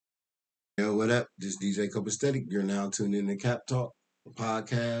Yo, what up? This DJ Copacetic. You're now tuned in to Cap Talk, the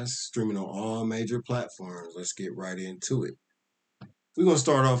podcast, streaming on all major platforms. Let's get right into it. We're going to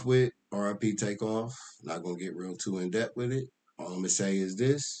start off with RIP Takeoff. Not going to get real too in depth with it. All I'm going to say is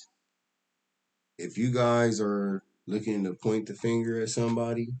this. If you guys are looking to point the finger at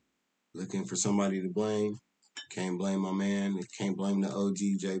somebody, looking for somebody to blame, can't blame my man. Can't blame the OG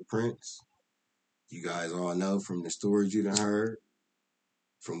J Prince. You guys all know from the stories you done heard,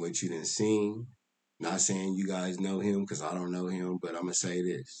 from what you done seen. Not saying you guys know him because I don't know him, but I'm going to say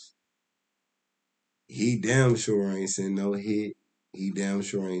this. He damn sure ain't sent no hit. He damn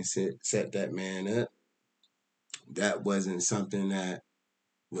sure ain't set that man up. That wasn't something that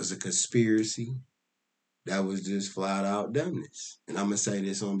was a conspiracy. That was just flat out dumbness. And I'm going to say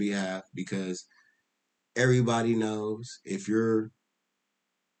this on behalf because everybody knows if you're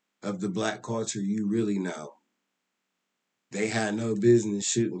of the black culture, you really know. They had no business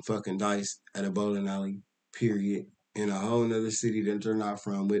shooting fucking dice at a bowling alley, period, in a whole nother city that they're not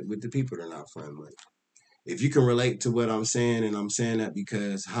from with the people they're not from with. If you can relate to what I'm saying, and I'm saying that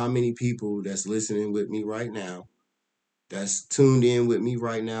because how many people that's listening with me right now, that's tuned in with me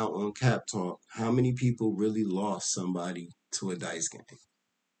right now on Cap Talk, how many people really lost somebody to a dice game?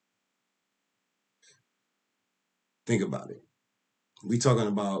 Think about it. We talking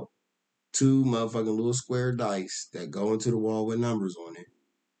about two motherfucking little square dice that go into the wall with numbers on it.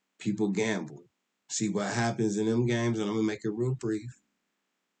 People gamble. See what happens in them games, and I'm gonna make it real brief.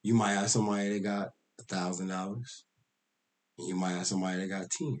 You might have somebody that got $1,000, and you might have somebody that got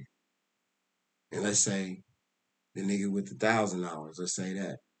 10. And let's say the nigga with $1,000, let's say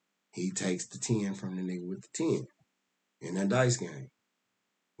that he takes the 10 from the nigga with the 10 in that dice game.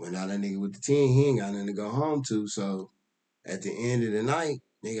 Well, now that nigga with the 10, he ain't got nothing to go home to. So at the end of the night,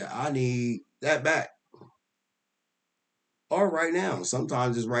 nigga, I need that back. Or right now.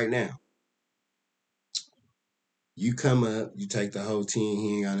 Sometimes it's right now. You come up, you take the whole 10,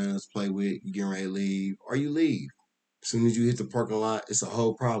 he ain't got nothing else to play with, you getting ready to leave, or you leave. As soon as you hit the parking lot, it's a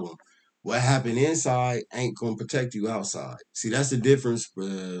whole problem. What happened inside ain't gonna protect you outside. See, that's the difference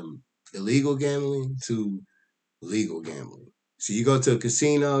from illegal gambling to legal gambling. So you go to a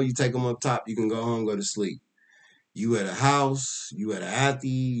casino, you take them up top, you can go home, go to sleep. You at a house, you at a athy,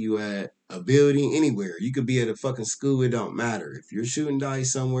 you at a building, anywhere. You could be at a fucking school, it don't matter. If you're shooting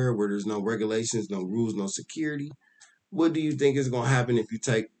dice somewhere where there's no regulations, no rules, no security, what do you think is gonna happen if you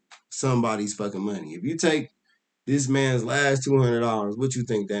take somebody's fucking money? If you take this man's last $200, what you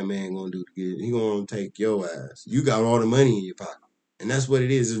think that man gonna do to get? He gonna take your ass. You got all the money in your pocket, and that's what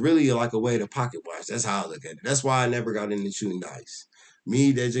it is. It's really like a way to pocket watch. That's how I look at it. That's why I never got into shooting dice.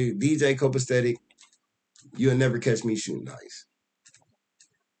 Me, DJ Copacetic, you'll never catch me shooting dice.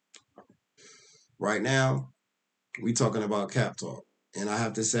 Right now, we talking about cap talk, and I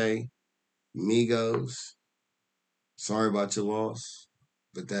have to say, migos, sorry about your loss,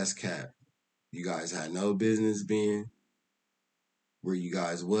 but that's cap. You guys had no business being where you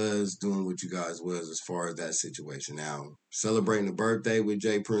guys was, doing what you guys was as far as that situation. Now, celebrating the birthday with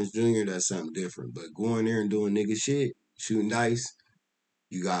Jay Prince Jr., that's something different. But going there and doing nigga shit, shooting dice,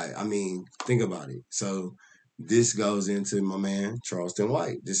 you guys, I mean, think about it. So this goes into my man, Charleston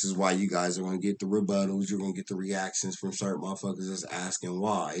White. This is why you guys are going to get the rebuttals. You're going to get the reactions from certain motherfuckers that's asking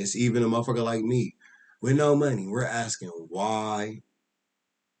why. It's even a motherfucker like me with no money. We're asking why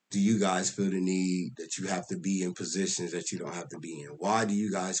do you guys feel the need that you have to be in positions that you don't have to be in? Why do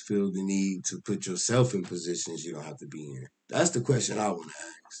you guys feel the need to put yourself in positions you don't have to be in? That's the question I want to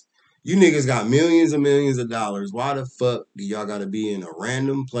ask. You niggas got millions and millions of dollars. Why the fuck do y'all got to be in a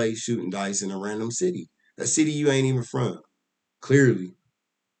random place shooting dice in a random city? A city you ain't even from. Clearly.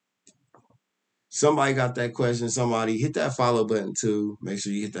 Somebody got that question. Somebody hit that follow button too. Make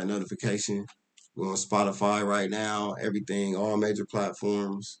sure you hit that notification. We're on Spotify right now. Everything, all major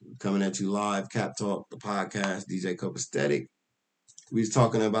platforms. Coming at you live. Cap Talk, the podcast. DJ Copacetic. We was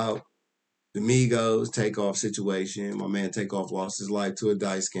talking about the Migos takeoff situation. My man Takeoff lost his life to a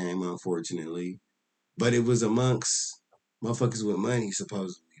dice game, unfortunately. But it was amongst motherfuckers with money,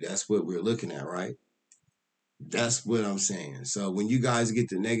 supposedly. That's what we're looking at, right? That's what I'm saying. So when you guys get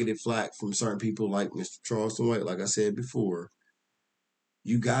the negative flack from certain people like Mr. Charleston White, like I said before,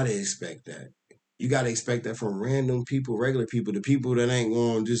 you gotta expect that. You gotta expect that from random people, regular people, the people that ain't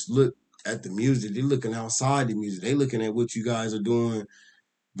going to just look at the music. They're looking outside the music. They looking at what you guys are doing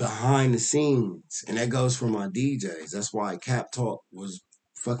behind the scenes. And that goes for my DJs. That's why Cap Talk was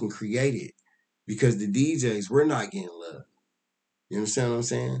fucking created. Because the DJs, we're not getting love. You understand what I'm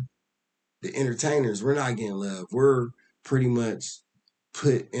saying? The entertainers, we're not getting love. We're pretty much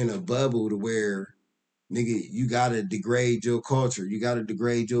put in a bubble to where, nigga, you gotta degrade your culture. You gotta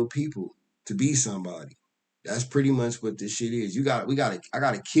degrade your people. to be somebody. That's pretty much what this shit is. I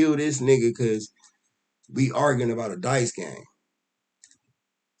gotta kill this nigga because we arguing about a dice game.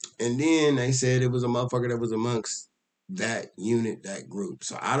 And then they said it was a motherfucker that was amongst that unit, that group.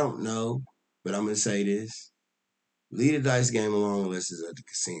 So I don't know, but I'm gonna say this. Leave the dice game alone unless it's at the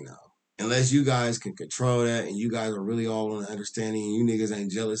casino. Unless you guys can control that and you guys are really all on the understanding and you niggas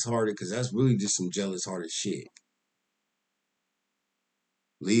ain't jealous hearted, because that's really just some jealous hearted shit.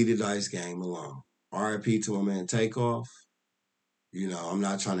 Leave the dice game alone. RIP to my man Takeoff. You know, I'm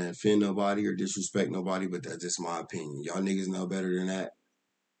not trying to offend nobody or disrespect nobody, but that's just my opinion. Y'all niggas know better than that.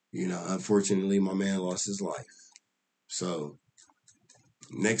 You know, unfortunately, my man lost his life. So,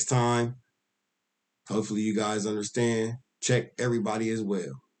 next time, hopefully you guys understand. Check everybody as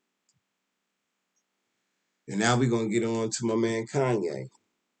well. And now we're going to get on to my man Kanye.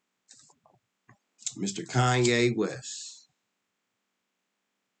 Mr. Kanye West.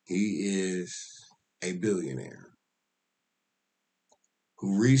 He is a billionaire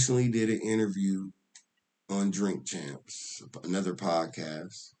who recently did an interview on Drink Champs, another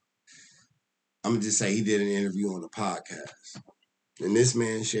podcast. I'm going to just say he did an interview on the podcast. And this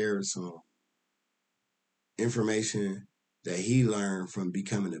man shared some information that he learned from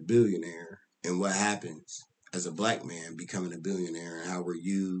becoming a billionaire and what happens as a black man becoming a billionaire and how we're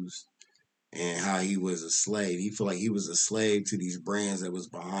used and how he was a slave. He felt like he was a slave to these brands that was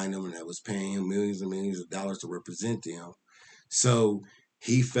behind him and that was paying him millions and millions of dollars to represent them. So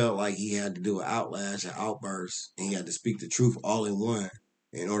he felt like he had to do an outlash, an outburst, and he had to speak the truth all in one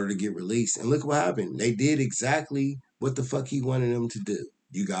in order to get released. And look what happened. They did exactly what the fuck he wanted them to do.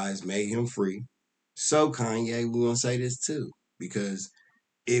 You guys made him free. So Kanye, we're going to say this too, because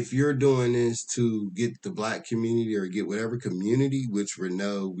if you're doing this to get the black community or get whatever community, which we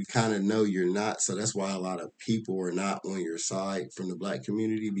kind of know you're not. So that's why a lot of people are not on your side from the black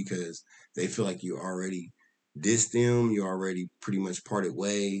community, because they feel like you already dissed them. You already pretty much parted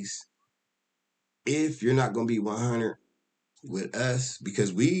ways. If you're not going to be 100 with us,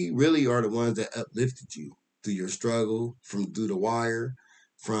 because we really are the ones that uplifted you through your struggle, from through the wire,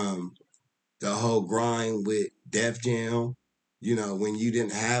 from the whole grind with Def Jam. You know, when you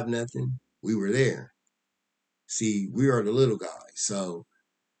didn't have nothing, we were there. See, we are the little guys. So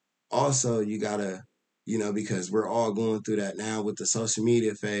also you gotta, because we're all going through that now with the social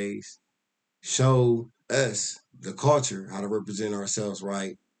media phase, show us the culture, how to represent ourselves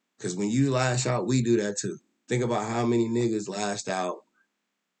right. Because when you lash out, we do that too. Think about how many niggas lashed out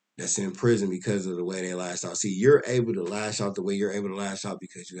that's in prison because of the way they lash out. See, you're able to lash out the way you're able to lash out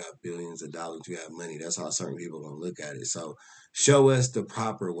because you have billions of dollars, you have money. That's how certain people are going to look at it. So show us the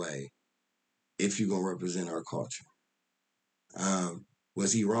proper way if you're going to represent our culture.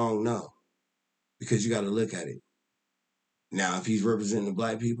 Was he wrong? No, because you got to look at it. Now, if he's representing the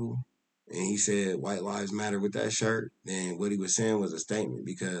black people and he said white lives matter with that shirt, then what he was saying was a statement,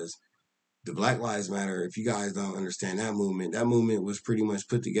 because the Black Lives Matter, if you guys don't understand that movement was pretty much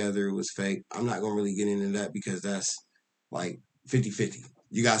put together. It was fake. I'm not going to really get into that because that's like 50-50.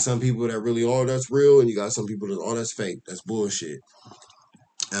 You got some people that really, oh, that's real, and you got some people that, oh, that's fake. That's bullshit.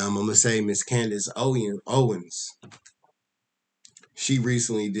 I'm going to say Miss Candace Owens. She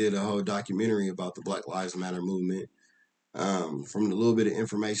recently did a whole documentary about the Black Lives Matter movement. From the little bit of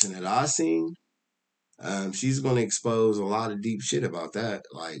information that I seen, she's going to expose a lot of deep shit about that.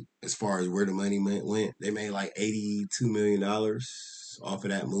 Like, as far as where the money went, they made like $82 million off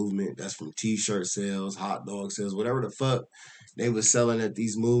of that movement. That's from t-shirt sales, hot dog sales, whatever the fuck they was selling at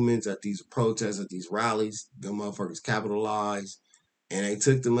these movements, at these protests, at these rallies. Them motherfuckers capitalized. And they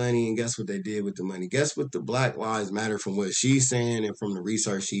took the money, and guess what they did with the money? Guess what the Black Lives Matter, from what she's saying and from the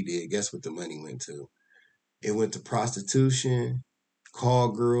research she did, guess what the money went to? It went to prostitution, call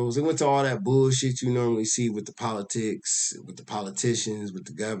girls. It went to all that bullshit you normally see with the politics, with the politicians, with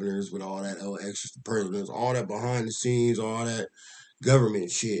the governors, with all that extra presidents, all that behind the scenes, all that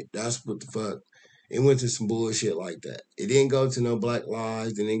government shit. That's what the fuck. It went to some bullshit like that. It didn't go to no black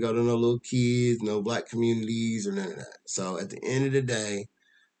lives. It didn't go to no little kids, no black communities, or none of that. So at the end of the day,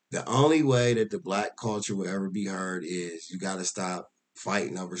 the only way that the black culture will ever be heard is you got to stop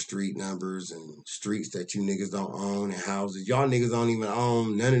fighting over street numbers and streets that you niggas don't own and houses. Y'all niggas don't even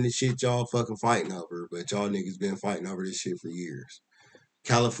own none of the shit y'all fucking fighting over, but y'all niggas been fighting over this shit for years.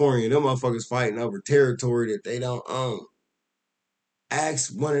 California, them motherfuckers fighting over territory that they don't own.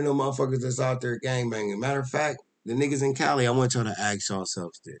 Ask one of them motherfuckers that's out there gangbanging. Matter of fact, the niggas in Cali, I want y'all to ask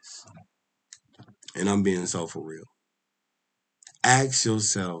yourselves this. And I'm being so for real. Ask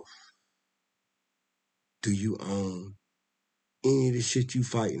yourself, do you own any of the shit you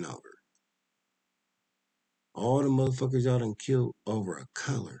fighting over? All the motherfuckers y'all done killed over a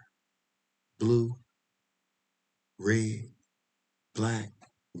color. blue, red, black,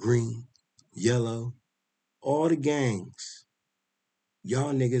 green, yellow, all the gangs.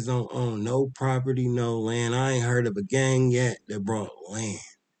 Y'all niggas don't own no property, no land. I ain't heard of a gang yet that brought land.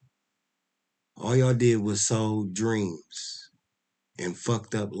 All y'all did was sold dreams and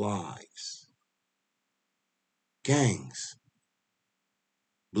fucked up lives. Gangs.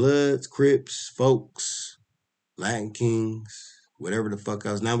 Bloods, Crips, Folks, Latin Kings, whatever the fuck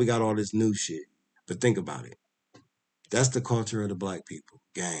else. Now we got all this new shit. But think about it. That's the culture of the black people.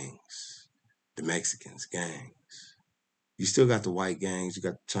 Gangs. The Mexicans, gangs. You still got the white gangs, you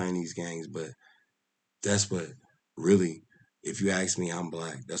got the Chinese gangs, but that's what really, if you ask me, I'm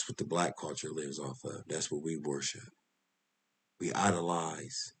black. That's what the black culture lives off of. That's what we worship. We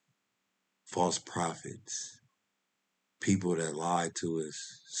idolize false prophets, people that lie to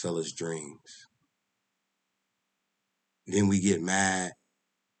us, sell us dreams. Then we get mad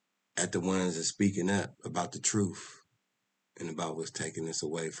at the ones that speaking up about the truth and about what's taking us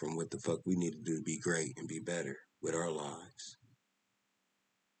away from what the fuck we need to do to be great and be better with our lives.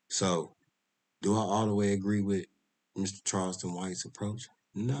 So, do I all the way agree with Mr. Charleston White's approach?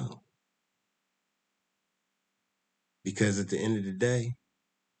 No. Because at the end of the day,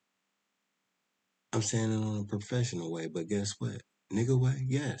 I'm saying it on a professional way, but guess what? Nigga way?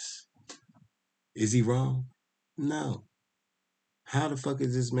 Yes. Is he wrong? No. How the fuck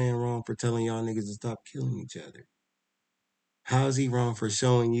is this man wrong for telling y'all niggas to stop killing each other? How is he wrong for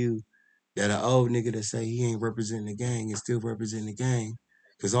showing you that an old nigga that say he ain't representing the gang is still representing the gang?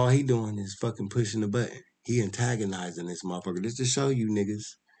 Because all he doing is fucking pushing the button. He antagonizing this motherfucker just to show you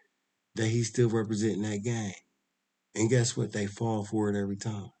niggas that he's still representing that gang. And guess what? They fall for it every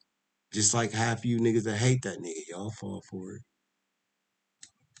time. Just like half you niggas that hate that nigga, y'all fall for it.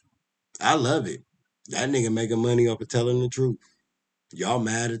 I love it. That nigga making money off of telling the truth. Y'all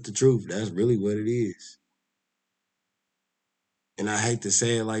mad at the truth. That's really what it is. And I hate to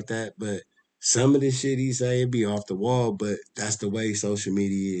say it like that, but some of the shit he say be off the wall, but that's the way social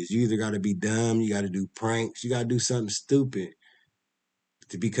media is. You either got to be dumb, you got to do pranks, you got to do something stupid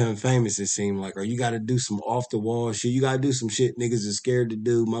to become famous, it seems like. Or you got to do some off the wall shit. You got to do some shit niggas are scared to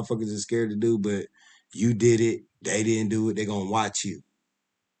do, motherfuckers are scared to do, but you did it, they didn't do it, they going to watch you.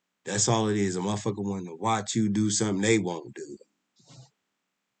 That's all it is. A motherfucker wanting to watch you do something they won't do.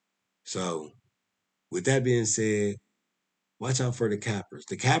 So, with that being said, watch out for the cappers.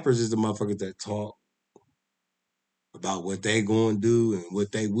 The cappers is the motherfuckers that talk about what they going to do and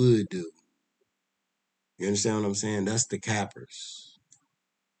what they would do. You understand what I'm saying? That's the cappers.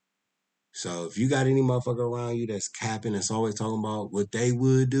 So if you got any motherfucker around you that's capping, that's always talking about what they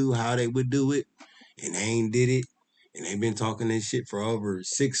would do, how they would do it, and they ain't did it, and they been talking this shit for over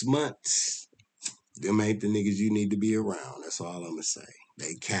 6 months, them ain't the niggas you need to be around. That's all I'm going to say.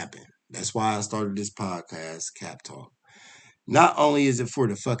 They capping. That's why I started this podcast, Cap Talk. Not only is it for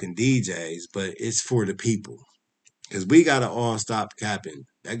the fucking DJs, but it's for the people. Because we got to all stop capping.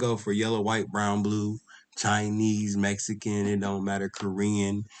 That go for yellow, white, brown, blue, Chinese, Mexican, it don't matter,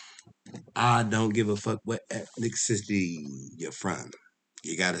 Korean. I don't give a fuck what ethnicity you're from.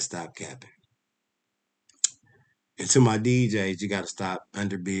 You got to stop capping. And to my DJs, you got to stop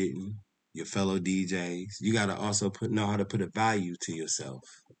underbidding your fellow DJs. You got to also know how to put a value to yourself.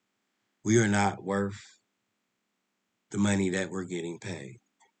 We are not worth the money that we're getting paid.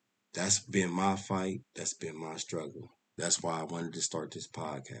 That's been my fight. That's been my struggle. That's why I wanted to start this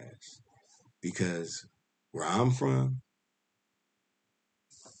podcast. Because where I'm from,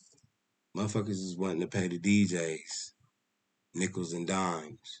 motherfuckers is wanting to pay the DJs nickels and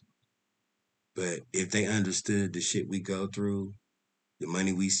dimes. But if they understood the shit we go through, the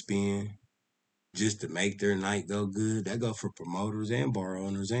money we spend, just to make their night go good, that go for promoters and bar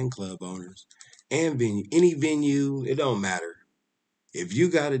owners and club owners and venue. Any venue, it don't matter. If you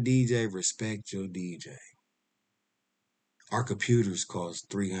got a DJ, respect your DJ. Our computers cost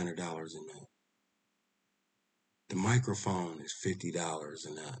 $300 a month. The microphone is $50 a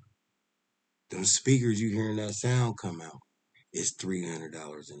month. Them speakers you hearing that sound come out is $300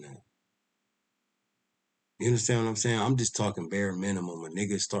 a month. You understand what I'm saying? I'm just talking bare minimum. A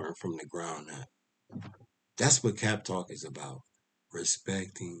nigga starting from the ground up. That's what Cap Talk is about.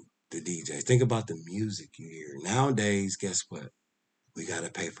 Respecting the DJs. Think about the music you hear. Nowadays, guess what? We got to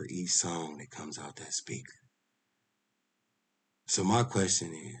pay for each song that comes out that speaker. So my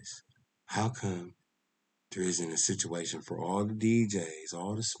question is, how come there isn't a situation for all the DJs,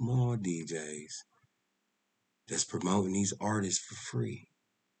 all the small DJs, that's promoting these artists for free?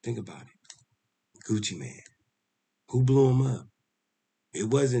 Think about it. Gucci Man. Who blew him up? It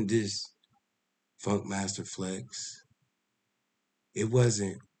wasn't just Funkmaster Flex. It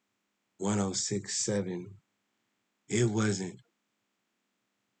wasn't 106.7. It wasn't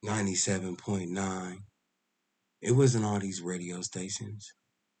 97.9. It wasn't all these radio stations.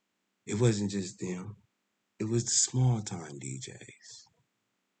 It wasn't just them. It was the small time DJs,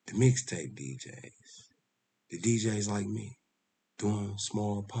 the mixtape DJs, the DJs like me doing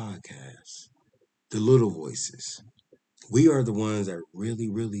small podcasts, the little voices. We are the ones that really,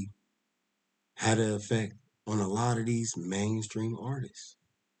 really had an effect on a lot of these mainstream artists,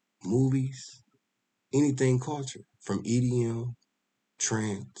 movies, anything culture, from EDM,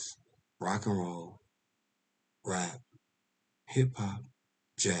 trance, rock and roll, rap, hip hop,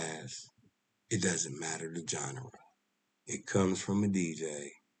 jazz. It doesn't matter the genre. It comes from a DJ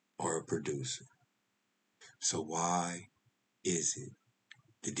or a producer. So why is it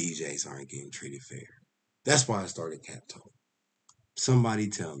the DJs aren't getting treated fair? That's why I started Cap Talk. Somebody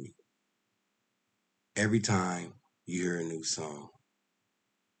tell me, every time you hear a new song,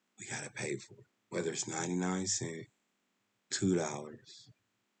 we gotta pay for it. Whether it's 99 cents, $2,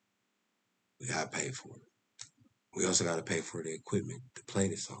 we gotta pay for it. We also gotta pay for the equipment to play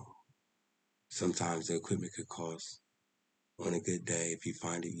the song. Sometimes the equipment could cost, on a good day, if you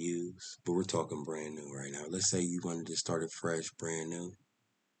find it used, but we're talking brand new right now. Let's say you wanted to start it fresh, brand new.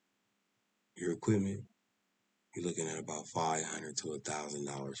 Your equipment, you're looking at about $500 to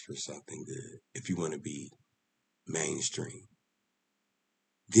 $1,000 for something good if you want to be mainstream.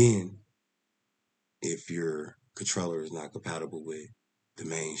 Then, if your controller is not compatible with the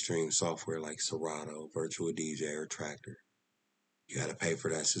mainstream software like Serato, Virtual DJ, or Tractor, you got to pay for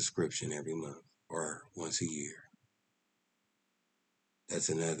that subscription every month or once a year. That's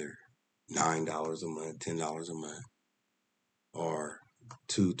another $9 a month, $10 a month, or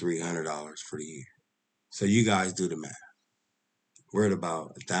 $200-$300 for the year. So you guys do the math. We're at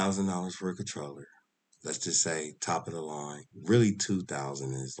about $1,000 for a controller. Let's just say top of the line. Really,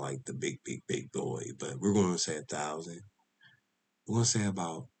 2,000 is like the big boy, but we're going to say 1,000. We're going to say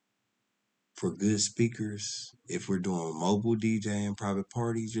about, for good speakers, if we're doing mobile DJ and private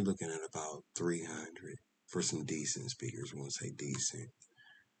parties, you're looking at about 300 for some decent speakers. We're going to say decent.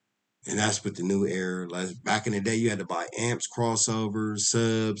 And that's with the new era. Like back in the day, you had to buy amps, crossovers,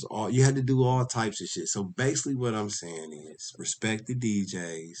 subs. You had to do all types of shit. So basically, what I'm saying is, respect the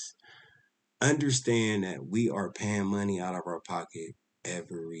DJs. Understand that we are paying money out of our pocket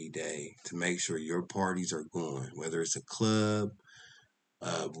every day to make sure your parties are going. Whether it's a club,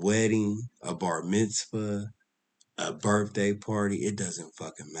 a wedding, a bar mitzvah, a birthday party, it doesn't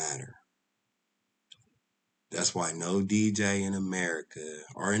fucking matter. That's why no DJ in America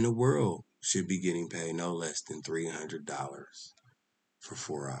or in the world should be getting paid no less than $300 for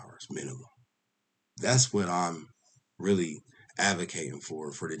 4 hours minimum. That's what I'm really advocating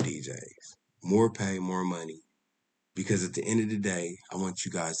for the DJs. More pay, more money. Because at the end of the day, I want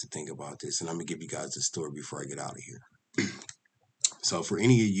you guys to think about this, and I'm going to give you guys a story before I get out of here. So for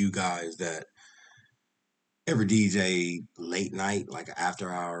any of you guys that ever DJ late night, like after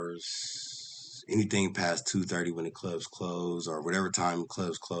hours, anything past 2:30 when the clubs close, or whatever time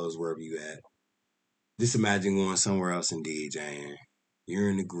clubs close, wherever you at, just imagine going somewhere else and DJing. You're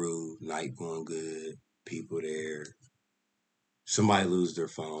in the groove, night going good, people there. Somebody lose their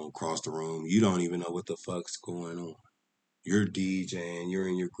phone, cross the room. You don't even know what the fuck's going on. You're DJing, you're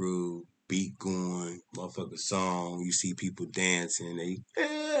in your groove, beat going, motherfucker song. You see people dancing,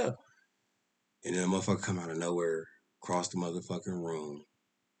 yeah. And then a motherfucker come out of nowhere, cross the motherfucking room.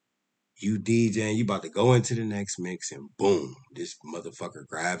 You DJing, you about to go into the next mix, and boom, this motherfucker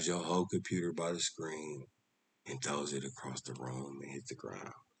grabs your whole computer by the screen and throws it across the room and hits the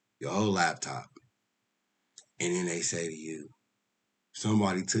ground. Your whole laptop. And then they say to you,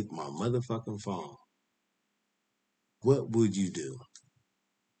 somebody took my motherfucking phone. What would you do?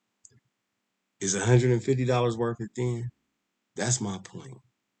 Is $150 worth it then? That's my point.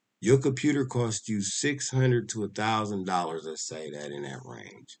 Your computer costs you $600 to $1,000, let's say that in that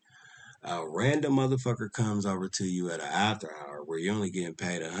range. A random motherfucker comes over to you at an after hour where you're only getting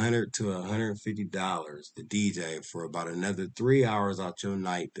paid $100 to $150 to DJ for about another 3 hours out your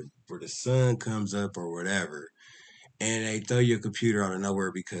night where the sun comes up or whatever. And they throw your computer out of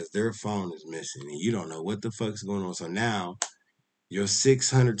nowhere because their phone is missing and you don't know what the fuck's going on. So now your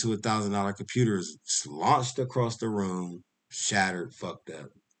 $600 to $1,000 computer is launched across the room, shattered, fucked up.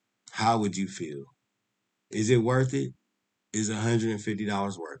 How would you feel? Is it worth it? Is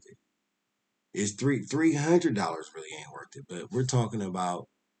 $150 worth it? Is $300 really ain't worth it? But we're talking about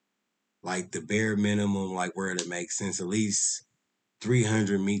like the bare minimum, like where it makes sense. At least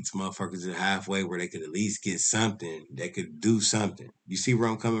 300 meets motherfuckers at halfway where they could at least get something. They could do something. You see where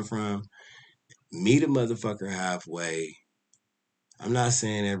I'm coming from? Meet a motherfucker halfway. I'm not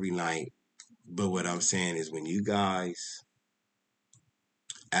saying every night, But what I'm saying is when you guys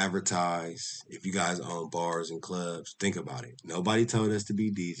advertise, if you guys own bars and clubs, think about it. Nobody told us to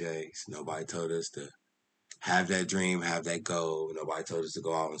be DJs. Nobody told us to have that dream, have that goal. Nobody told us to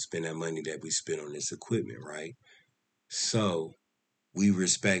go out and spend that money that we spend on this equipment, right? So we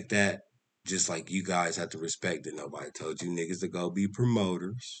respect that, just like you guys have to respect that nobody told you niggas to go be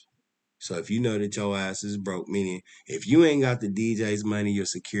promoters. So if you know that your ass is broke, meaning if you ain't got the DJ's money, your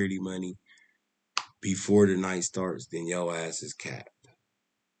security money before the night starts, then your ass is capped.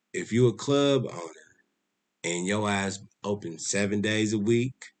 If you a club owner and your ass open 7 days a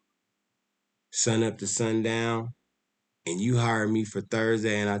week, sun up to sundown, and you hire me for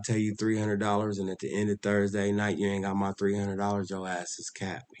Thursday and I tell you $300, and at the end of Thursday night you ain't got my $300, your ass is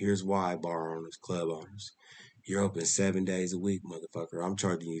capped. Here's why, bar owners, club owners. You're open 7 days a week, motherfucker. I'm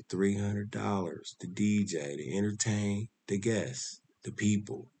charging you $300 to DJ, to entertain the guests, the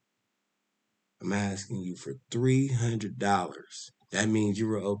people. I'm asking you for $300. That means you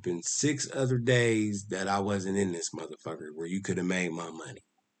were open 6 other days that I wasn't in this motherfucker where you could have made my money.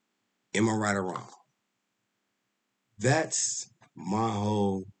 Am I right or wrong? That's my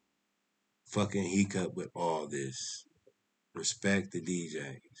whole fucking hiccup with all this. Respect the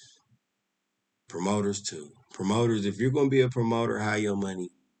DJs. Promoters too. Promoters, if you're going to be a promoter, hide your money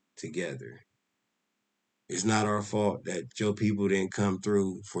together. It's not our fault that your people didn't come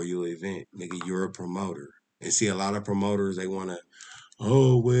through for your event. Nigga, you're a promoter. And see, a lot of promoters, they want to,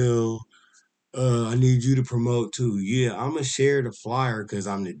 oh, well, I need you to promote too. Yeah, I'm going to share the flyer because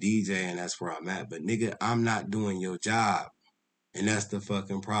I'm the DJ and that's where I'm at. But nigga, I'm not doing your job. And that's the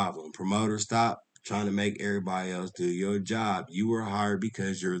fucking problem. Promoters, stop trying to make everybody else do your job. You were hired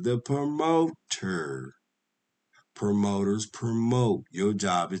because you're the promoter. Promoters promote. Your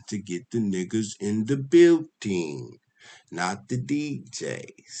job is to get the niggas in the building, not the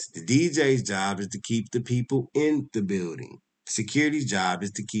DJs. The DJ's job is to keep the people in the building. Security's job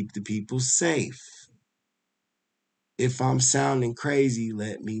is to keep the people safe. If I'm sounding crazy,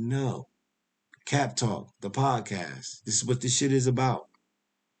 let me know. Cap Talk, the podcast. This is what this shit is about.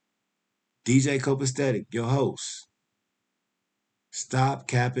 DJ Copaesthetic, your host. Stop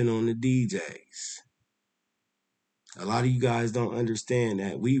capping on the DJs. A lot of you guys don't understand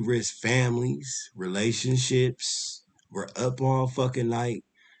that we risk families, relationships. We're up all fucking night.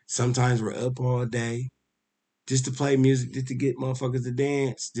 Sometimes we're up all day just to play music, just to get motherfuckers to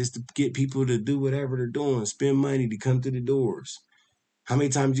dance, just to get people to do whatever they're doing, spend money to come to the doors. How many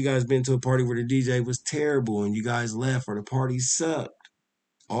times you guys been to a party where the DJ was terrible and you guys left or the party sucked?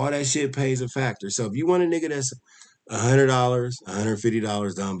 All that shit pays a factor. So if you want a nigga that's $100,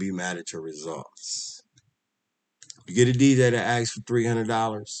 $150, don't be mad at your results. You get a DJ that asks for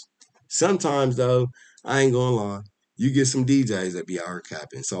 $300. Sometimes though, I ain't gonna lie, you get some DJs that be out here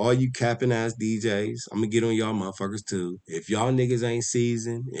capping. So all you capping ass DJs, I'm gonna get on y'all motherfuckers too. If y'all niggas ain't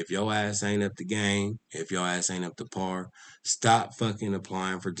seasoned, if your ass ain't up the game, if your ass ain't up to par, stop fucking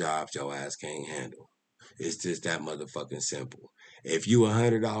applying for jobs your ass can't handle. It's just that motherfucking simple. If you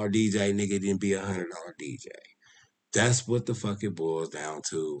 $100 DJ, nigga, then be $100 DJ. That's what the fuck it boils down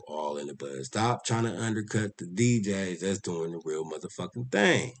to, all in the bud. Stop trying to undercut the DJs that's doing the real motherfucking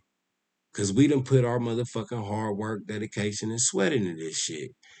thing. Because we done put our motherfucking hard work, dedication, and sweat into this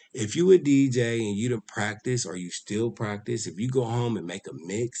shit. If you a DJ and you done practice or you still practice, if you go home and make a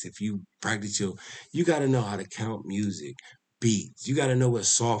mix, if you practice you got to know how to count music, beats. You got to know what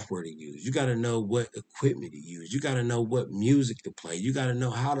software to use. You got to know what equipment to use. You got to know what music to play. You got to know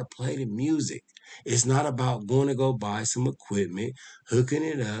how to play the music. It's not about going to go buy some equipment, hooking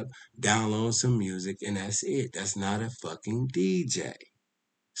it up, downloading some music, and that's it. That's not a fucking DJ.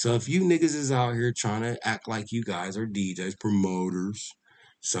 So if you niggas is out here trying to act like you guys are DJs, promoters,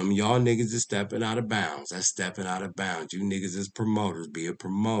 some of y'all niggas is stepping out of bounds. That's stepping out of bounds. You niggas is promoters. Be a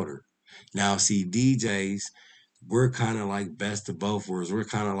promoter. Now, see, DJs, we're kind of like best of both worlds. We're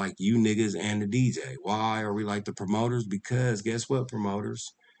kind of like you niggas and the DJ. Why are we like the promoters? Because guess what,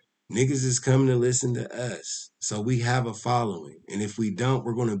 promoters? Niggas is coming to listen to us. So we have a following. And if we don't,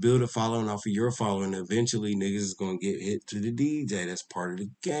 we're going to build a following off of your following. Eventually, niggas is going to get hit to the DJ. That's part of the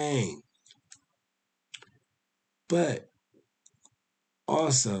game. But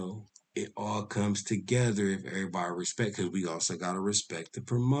also, it all comes together if everybody respect, because we also got to respect the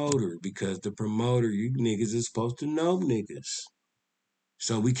promoter. Because the promoter, you niggas is supposed to know niggas.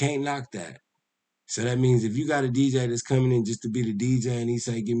 So we can't knock that. So that means if you got a DJ that's coming in just to be the DJ and he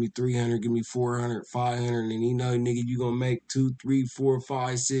say, give me 300, give me 400, 500, and he know, nigga, you gonna make 2, 3, 4,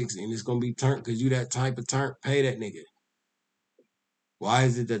 5, 6, and it's gonna be turned because you that type of turn, pay that nigga. Why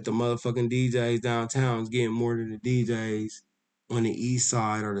is it that the motherfucking DJs downtown is getting more than the DJs on the east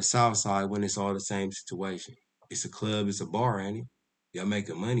side or the south side when it's all the same situation? It's a club, it's a bar, ain't it? Y'all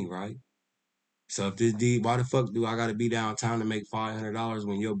making money, right? So if this why the fuck do I gotta be downtown to make $500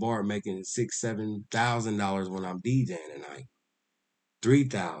 when your bar making $6,000-7,000 when I'm DJing tonight?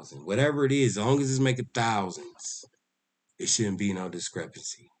 3,000, whatever it is, as long as it's making thousands, it shouldn't be no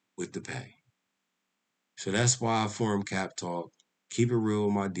discrepancy with the pay. So that's why I formed Cap Talk. Keep it real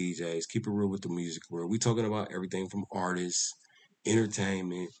with my DJs. Keep it real with the music world. We talking about everything from artists,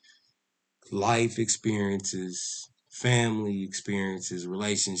 entertainment, life experiences, family experiences,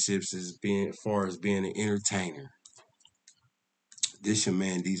 relationships as far as being an entertainer. This your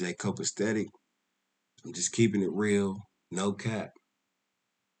man DJ Copaesthetic. I'm just keeping it real, no cap.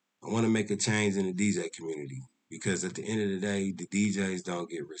 I want to make a change in the DJ community because at the end of the day, the DJs don't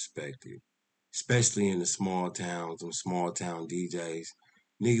get respected, especially in the small towns and small town DJs.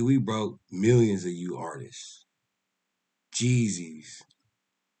 Nigga, we broke millions of you artists. Jeezys.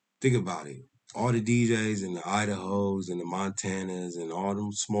 Think about it. All the DJs in the Idahos and the Montanas and all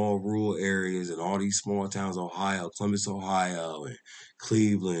them small rural areas and all these small towns, Ohio, Columbus, Ohio, and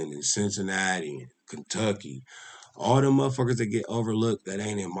Cleveland and Cincinnati and Kentucky, all them motherfuckers that get overlooked that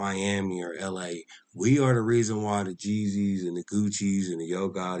ain't in Miami or LA, we are the reason why the Jeezys and the Gucci's and the Yo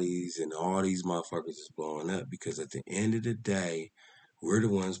Gottis and all these motherfuckers is blowing up because at the end of the day, we're the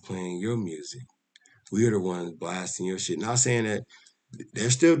ones playing your music. We are the ones blasting your shit. Not saying that they're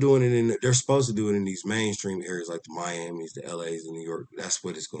still doing it they're supposed to do it in these mainstream areas like the Miamis, the LAs, and New York. That's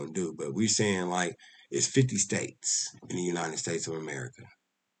what it's going to do. But we're saying like it's 50 states in the United States of America.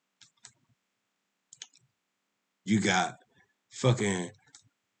 You got fucking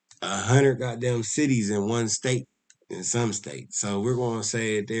 100 goddamn cities in one state, in some states. So we're going to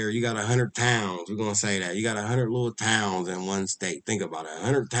say it there. You got 100 towns. We're going to say that. You got 100 little towns in one state. Think about it.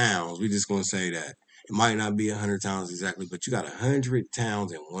 100 towns. We're just going to say that. It might not be 100 towns exactly, but you got 100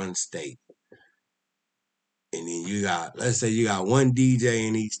 towns in one state. And then you got, let's say you got one DJ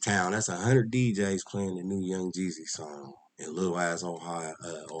in each town. That's 100 DJs playing the new Young Jeezy song in little ass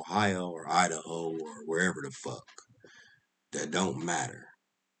Ohio or Idaho or wherever the fuck. That don't matter.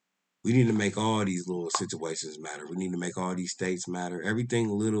 We need to make all these little situations matter. We need to make all these states matter. Everything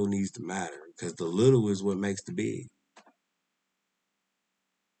little needs to matter because the little is what makes the big.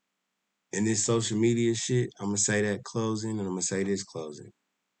 And this social media shit, I'm going to say that closing and I'm going to say this closing.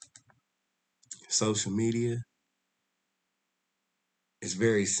 Social media, it's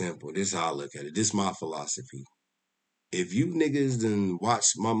very simple. This is how I look at it. This is my philosophy. If you niggas done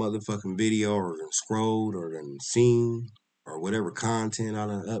watched my motherfucking video or done scrolled or done seen or whatever content I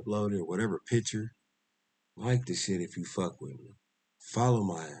done uploaded or whatever picture, like the shit if you fuck with me. Follow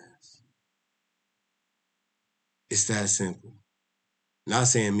my ass. It's that simple. Not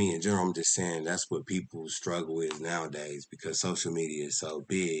saying me in general, I'm just saying that's what people struggle with nowadays because social media is so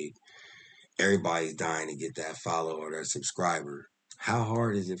big. Everybody's dying to get that follow or that subscriber. How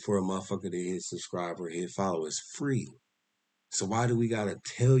hard is it for a motherfucker to hit subscribe or hit follow? It's free. So why do we gotta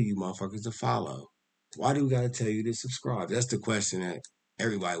tell you motherfuckers to follow? Why do we gotta tell you to subscribe? That's the question that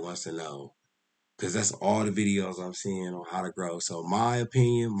everybody wants to know. Because that's all the videos I'm seeing on how to grow. So my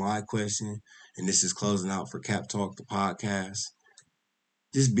opinion, my question, and this is closing out for Cap Talk, the podcast.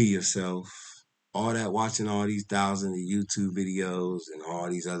 Just be yourself. All that watching all these thousands of YouTube videos and all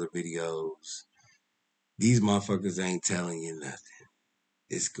these other videos, these motherfuckers ain't telling you nothing.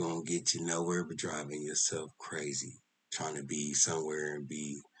 It's gonna get you nowhere but driving yourself crazy. Trying to be somewhere and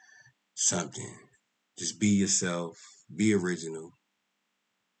be something. Just be yourself. Be original.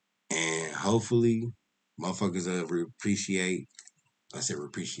 And hopefully, motherfuckers will appreciate the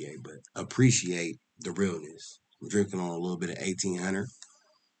realness. I'm drinking on a little bit of 1800.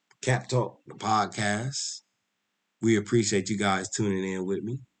 Cap Talk, the podcast. We appreciate you guys tuning in with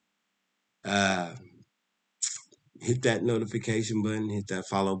me. Hit that notification button, hit that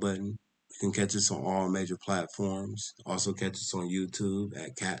follow button. You can catch us on all major platforms. Also catch us on YouTube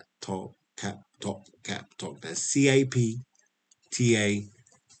at Cap Talk. That's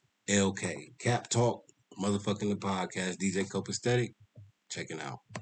CAPTALK. Cap Talk, motherfucking the podcast. DJ Copaesthetic, checking out.